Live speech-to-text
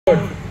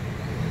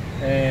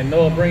And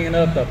Noah bringing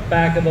up the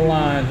back of the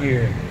line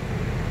here.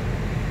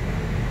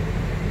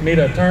 Need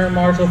a turn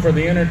marshal for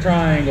the inner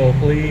triangle,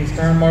 please.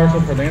 Turn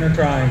marshal for the inner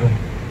triangle.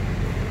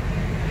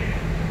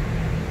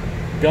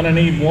 Gonna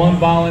need one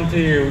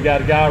volunteer. We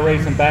got a guy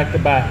racing back to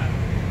back.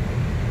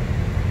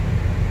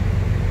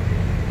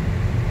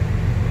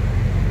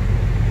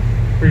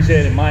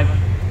 Appreciate it, Mike.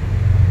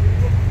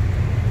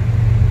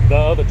 The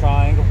other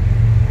triangle.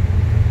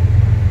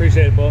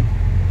 Appreciate it, bub.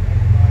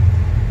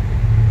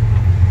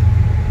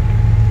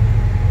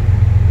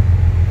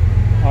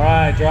 All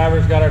right,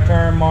 drivers got our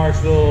turn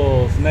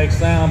marshals. Next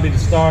sound will be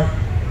the start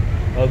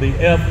of the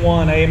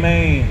F1 A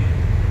main.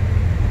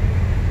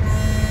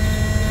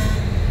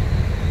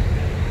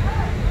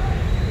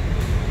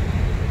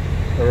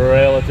 A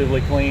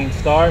relatively clean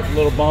start, a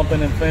little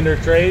bumping and fender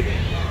trade.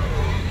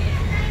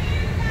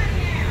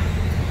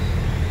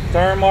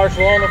 Turn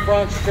marshal on the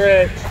front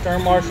stretch.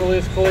 Turn marshal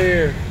is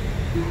clear.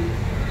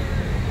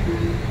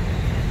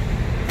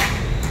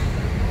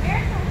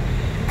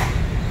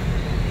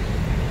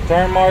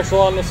 Turn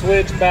marshal on the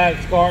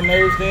switchbacks. Car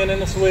nosed in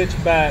the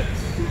switchbacks.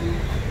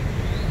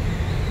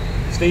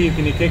 Steve,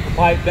 can you kick the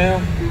pipe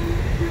down?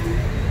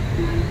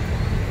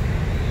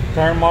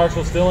 Turn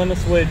marshal still in the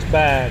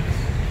switchbacks.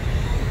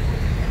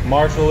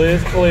 Marshal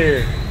is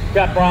clear.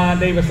 Got Brian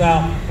Davis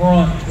out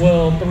front,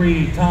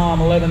 12-3, Tom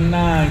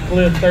 11-9,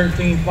 Cliff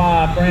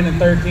 13-5, Brandon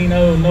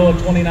 13-0, Noah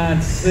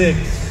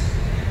 29-6.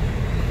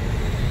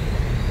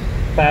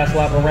 Fast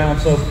lap around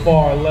so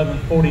far,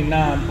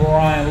 11:49,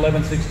 Brian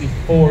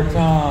 11:64,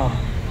 Tom.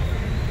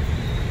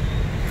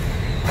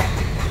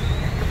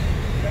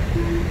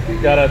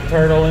 Got a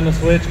turtle in the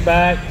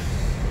switchbacks.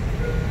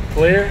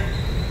 Clear.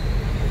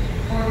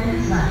 4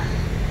 minutes left.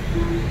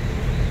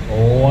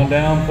 One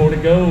down, 4 to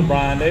go.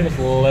 Brian Davis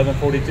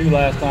 11:42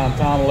 last time.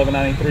 Tom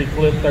 11:93,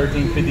 Cliff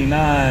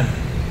 13:59,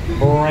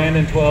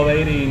 Brandon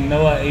 12:80,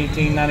 Noah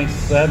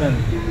 18:97.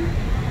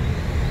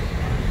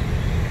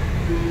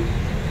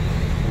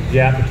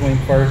 Gap between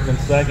first and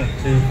second,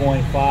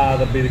 2.5.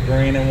 That'll be the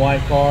green and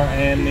white car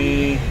and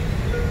the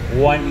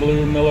white and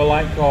blue Miller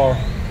Lite car.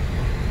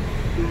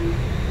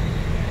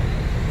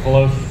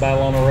 Closest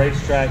battle on the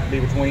racetrack will be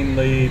between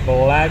the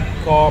black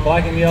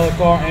and yellow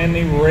car and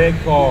the red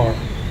car.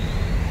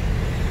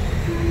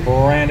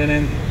 Brandon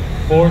in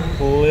fourth,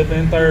 Cliff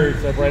in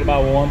third, separated by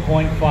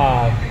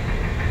 1.5.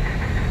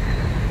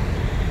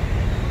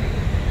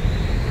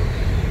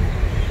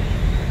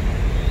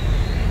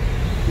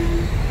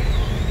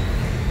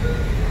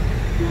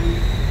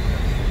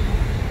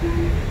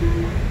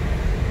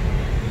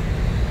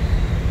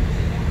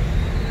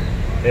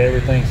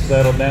 Everything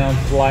settled down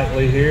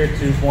slightly here,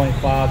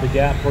 2.5 the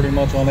gap pretty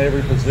much on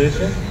every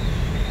position.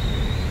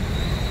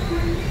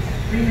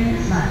 3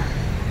 minutes left.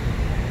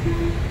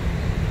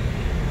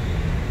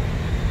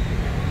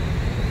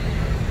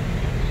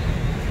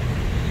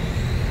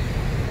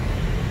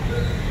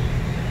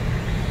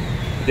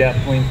 Gap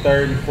between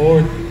third and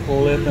fourth,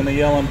 Cliff in the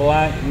yellow and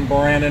black, and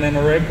Brandon in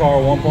the red car,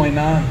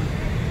 1.9.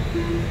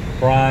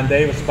 Brian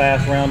Davis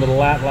fast round to the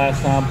lap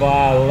last time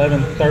by,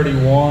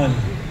 11:31.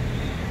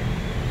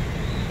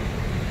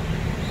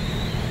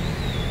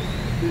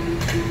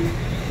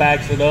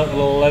 Backs it up a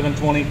little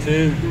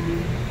 11:22.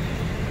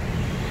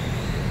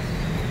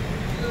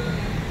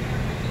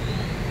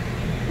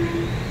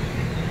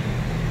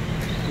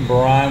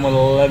 Brian with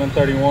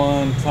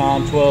 11:31,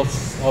 Tom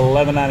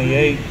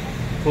 11:98,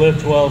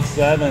 Cliff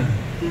 12:7,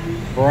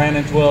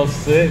 Brandon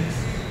 12:6.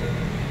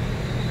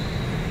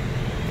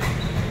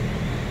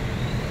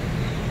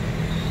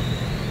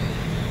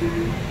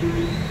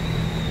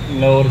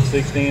 Noah to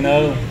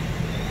 16:0.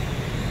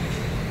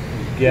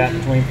 Gap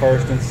between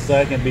first and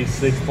second be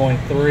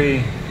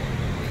 6.3.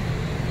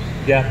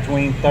 Gap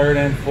between third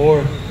and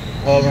fourth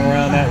hovering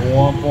around that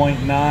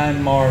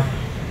 1.9 mark.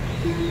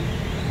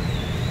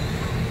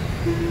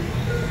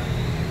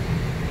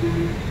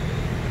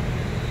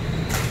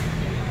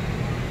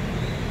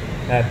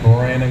 That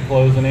Brandon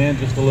closing in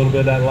just a little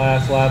bit. That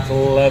last lap's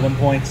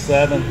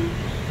 11.7.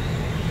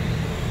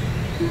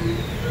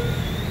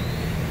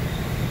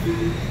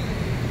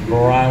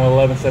 Brian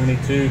with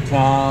 11:72,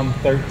 Tom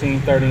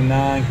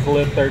 13:39,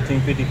 Cliff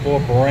 13:54,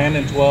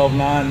 Brandon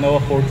 12:9, Noah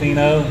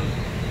 14:0.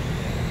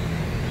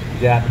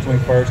 Gap between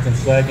first and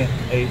second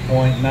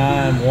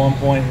 8.9,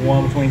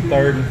 1.1 between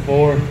third and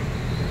fourth.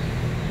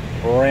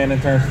 Brandon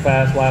turns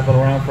fast lap it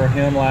around for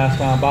him last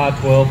time by,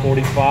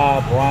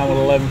 12:45. Brian with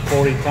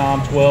 11:40,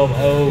 Tom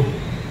 12:0,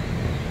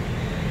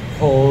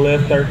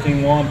 Cliff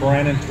 13:1,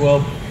 Brandon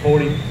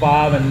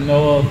 12:45, and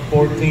Noah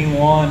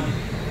 14:1.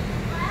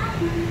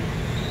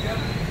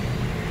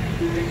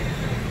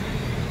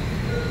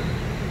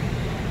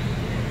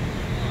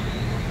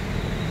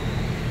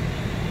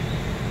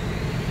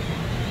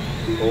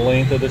 The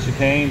length of the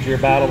chicanes, your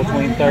battle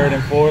between third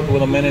and fourth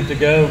with a minute to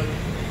go.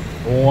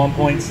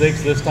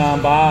 1.6 this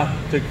time by,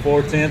 took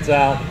 4/10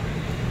 out.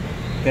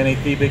 Can he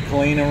keep it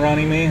clean and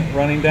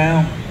running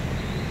down?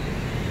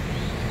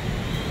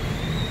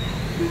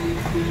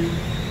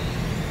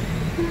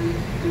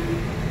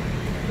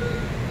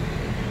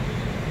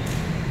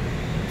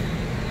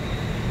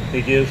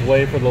 He gives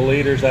way for the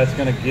leaders. That's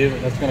going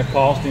to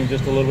cost him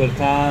just a little bit of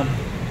time.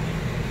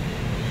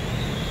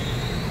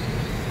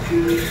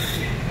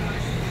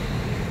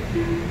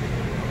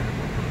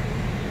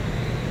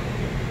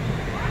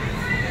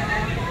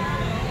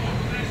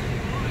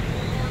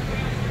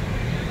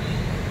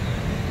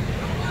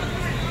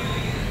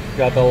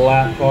 Got the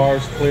lap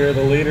cars clear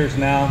the leaders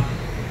now.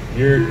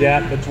 Your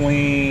gap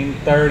between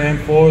third and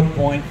fourth,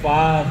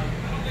 0.5,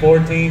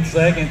 14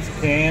 seconds.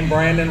 Can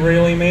Brandon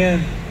reel him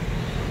in?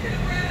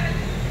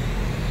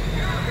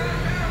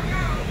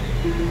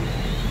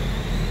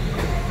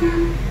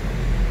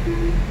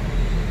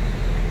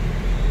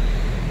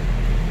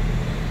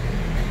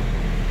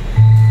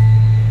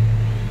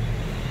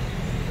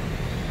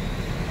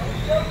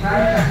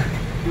 Right turn.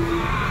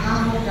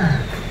 Tumble turn.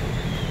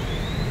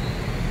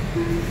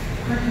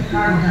 Quick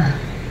cargo turn.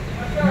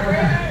 No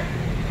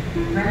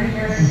turn.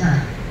 Readiness turn.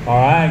 All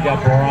right,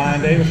 got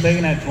Brian Davis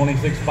taking that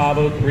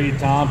 26.503,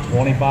 Tom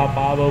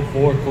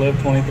 25.504, Cliff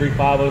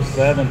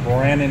 23.507,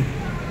 Brandon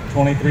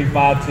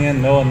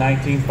 23.510, Noah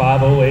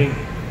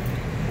 19.508.